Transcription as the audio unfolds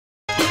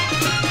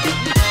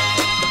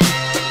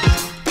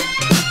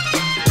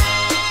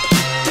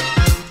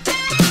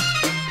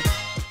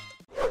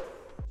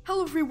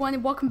everyone,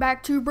 and welcome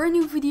back to a brand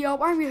new video.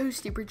 I'm your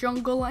host Super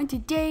Jungle, and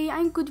today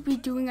I'm going to be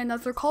doing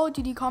another Call of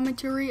Duty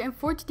commentary. And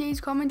for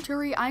today's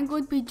commentary, I'm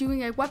going to be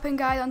doing a weapon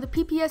guide on the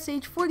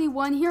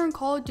PPSH-41 here in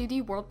Call of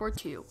Duty World War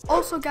II.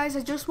 Also guys,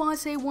 I just want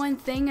to say one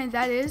thing, and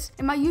that is,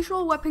 in my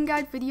usual weapon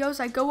guide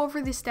videos, I go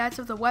over the stats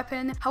of the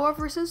weapon.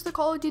 However, since the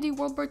Call of Duty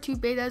World War II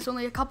beta is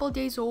only a couple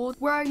days old,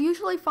 where I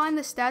usually find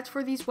the stats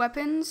for these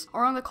weapons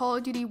are on the Call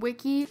of Duty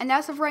wiki, and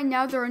as of right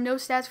now, there are no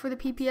stats for the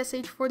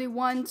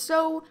PPSH-41.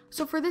 So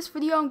for this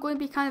video, I'm going to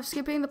be kind of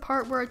skipping the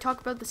part where I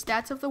talk about the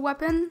stats of the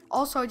weapon.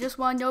 Also, I just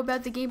want to know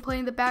about the gameplay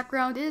in the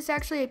background. It is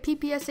actually a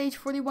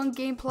PPSH-41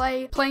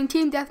 gameplay, playing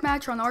Team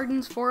Deathmatch on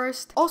Arden's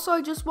Forest. Also,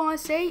 I just want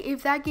to say,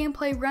 if that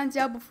gameplay runs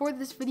out before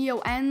this video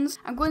ends,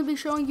 I'm going to be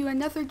showing you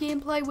another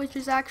gameplay, which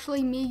is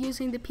actually me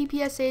using the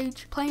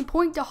PPSH, playing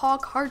Point to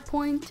Hawk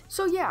Hardpoint.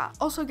 So yeah,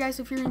 also guys,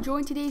 if you're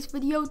enjoying today's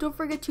video, don't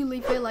forget to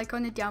leave a like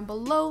on it down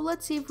below.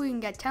 Let's see if we can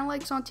get 10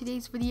 likes on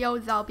today's video.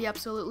 That'll be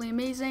absolutely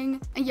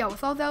amazing. And yeah,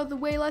 with all that out of the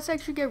way, let's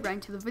actually get right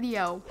into the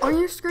video. On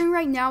your screen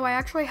right now, I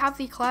actually have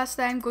the class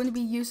that I'm going to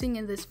be using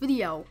in this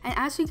video. And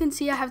as you can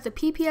see, I have the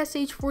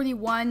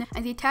PPSH-41,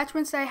 and the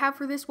attachments that I have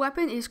for this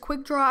weapon is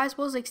quick draw as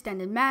well as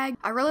extended mag.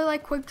 I really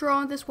like quick draw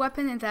on this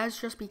weapon, and that is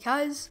just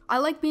because I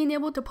like being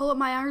able to pull up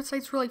my iron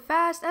sights really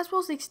fast, as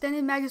well as the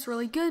extended mag is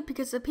really good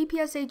because the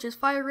PPSH's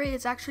fire rate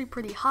is actually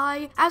pretty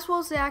high, as well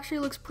as it actually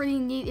looks pretty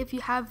neat if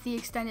you have the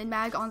extended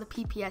mag on the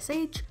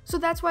PPSH. So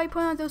that's why I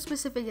put on those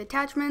specific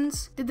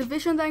attachments. The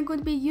division that I'm going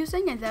to be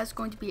using, and that's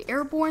going to be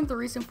Airborne. The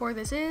reason for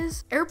this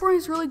is Airborne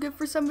is really good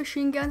for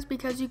submachine guns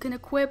because you can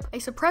equip a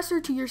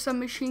suppressor to your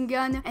submachine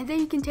gun, and then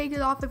you can take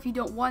it off if you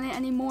don't want it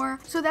anymore.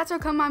 So that's how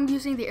come I'm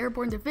using the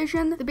Airborne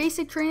division. The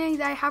basic training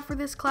that I have for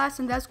this class,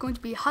 and that's going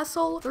to be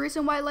Hustle. The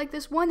reason why I like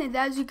this one, and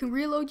that is you can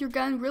reload your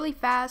gun really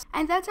fast,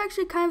 and that's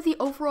actually kind of the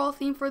overall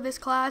theme for this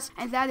class,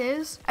 and that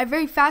is a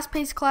very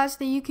fast-paced class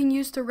that you can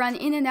use to run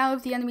in and out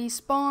of the enemy's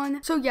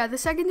spawn. So yeah, the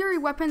secondary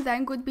weapon that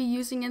I'm going to be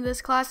using in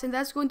this class, and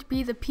that's going to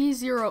be the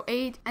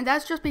P08, and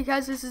that's just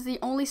because this is the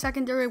only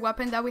secondary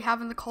weapon that we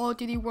have in the Call of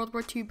Duty World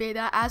War II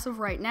beta as of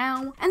right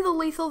now, and the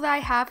lethal that I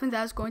have, and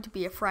that is going to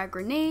be a frag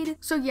grenade.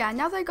 So yeah,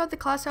 now that I got the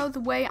class out of the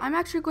way, I'm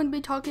actually going to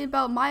be talking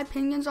about my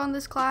opinions on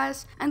this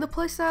class and the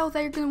playstyle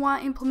that you're going to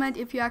want to implement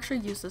if you actually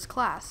use this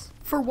class.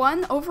 For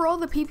one, overall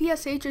the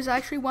PPSH is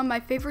actually one of my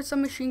favorite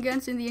submachine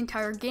guns in the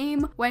entire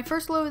game. When I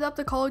first loaded up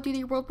the Call of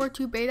Duty World War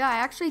II beta, I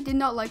actually did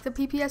not like the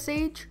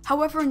PPSH.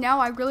 However, now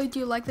I really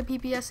do like the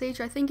PPSH.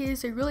 I think it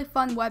is a really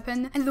fun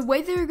weapon, and the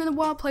way that you're going to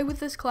want to play with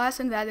this class,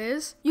 and that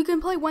is, you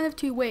can play one of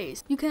two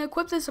ways. You can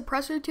equip the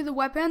suppressor to the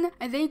weapon,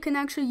 and then you can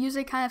actually use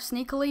it kind of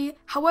sneakily.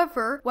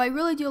 However, what I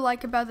really do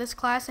like about this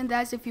class, and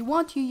that is if you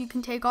want to, you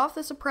can take off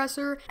the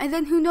suppressor, and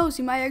then who knows,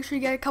 you might actually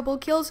get a couple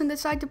kills and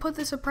decide to put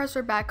the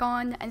suppressor back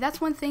on. And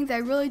that's one thing that I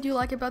really do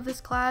like about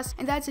this class,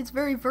 and that's it's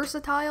very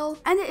versatile,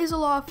 and it is a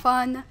lot of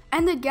fun.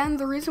 And again,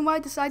 the reason why I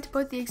decided to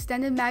put the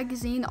extended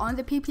magazine on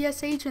the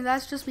PPSH, and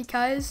that's just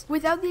because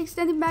without the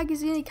extended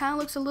magazine, it kind of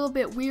looks a little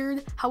bit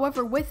weird.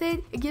 However, with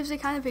it, it gives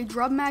it kind of a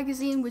drum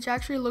magazine, which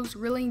actually looks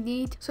really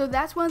neat. So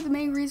that's one of the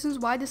main reasons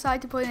why I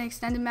decided to put an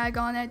extended mag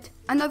on it.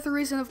 Another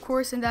reason, of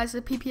course, and that is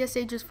the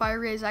PPSH's fire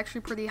rate is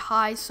actually pretty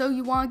high, so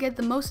you want to get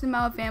the most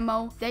amount of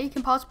ammo that you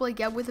can possibly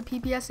get with a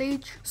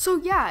PPSH. So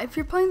yeah, if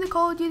you're playing the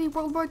Call of Duty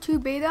World War II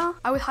beta,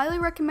 I would highly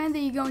recommend that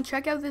you go and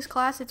check out this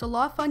class. It's a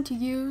lot of fun to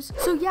use.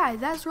 So yeah,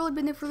 that's really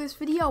been it for this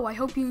video. I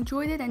hope you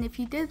enjoyed it, and if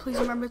you did, please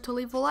remember to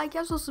leave a like,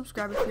 as well as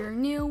subscribe if you're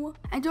new.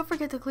 And don't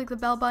forget to click the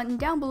bell button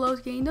down below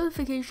to get a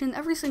notification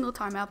every single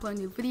time I upload a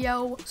new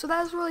video. So that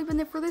has really been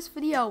it for this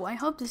video. I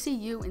hope to see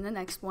you in the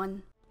next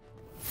one.